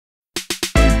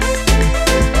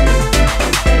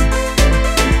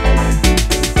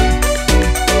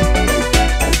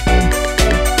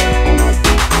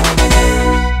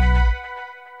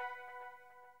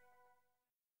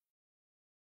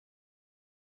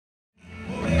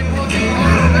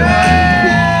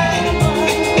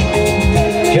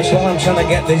trying to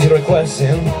get these requests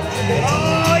in.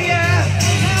 Oh yeah!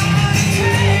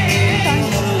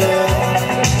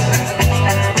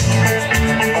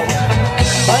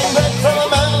 I'm back from a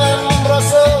man in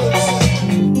Brussels.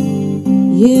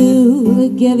 You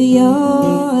give your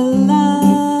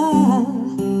love,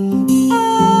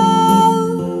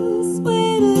 oh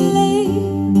sweetly,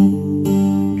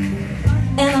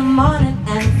 in the morning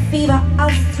and fever all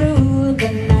through the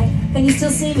night. Can you still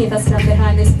see me if I stand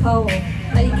behind this pole?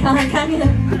 No, you can't, can you?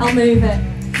 I'll move it.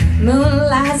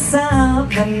 Moonlights of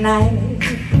the night,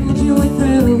 you were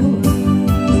through.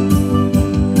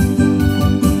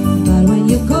 But when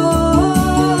you go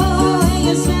and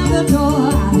you slam the door,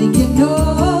 I think you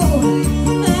know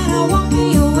that I won't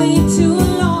be away too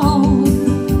long.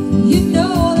 You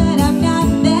know that I'm not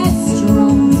that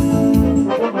strong.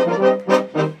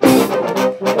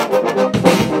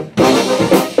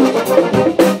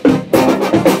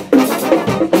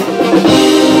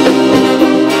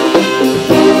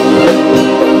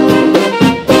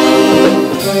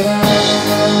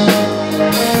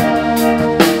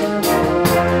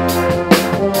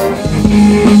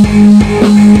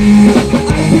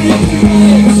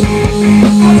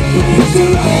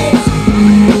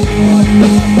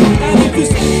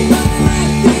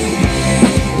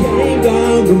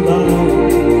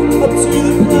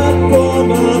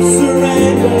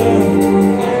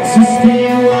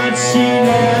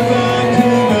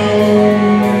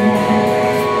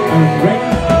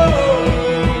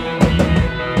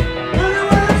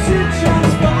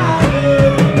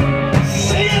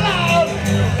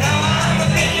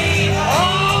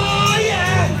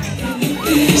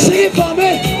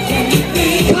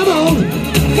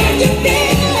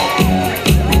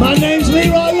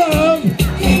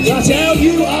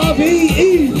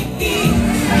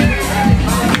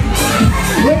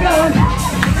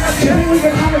 We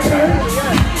can have a turn,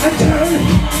 and turn,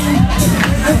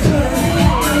 and turn,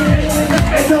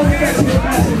 and don't get too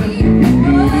fast.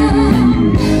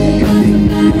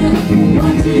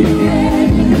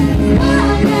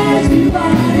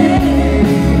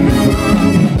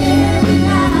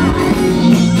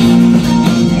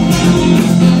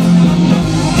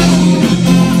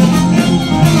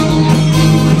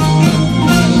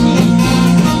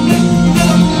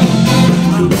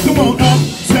 Come on,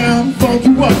 uptown, funk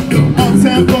you up.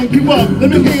 Uptown, funk you up. Let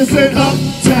me hear you say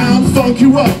uptown, funk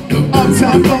you up.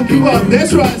 Uptown, funk you up.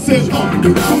 That's right, say come on,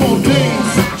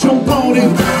 dance, jump on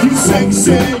it. You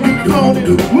sexy, you on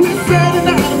it.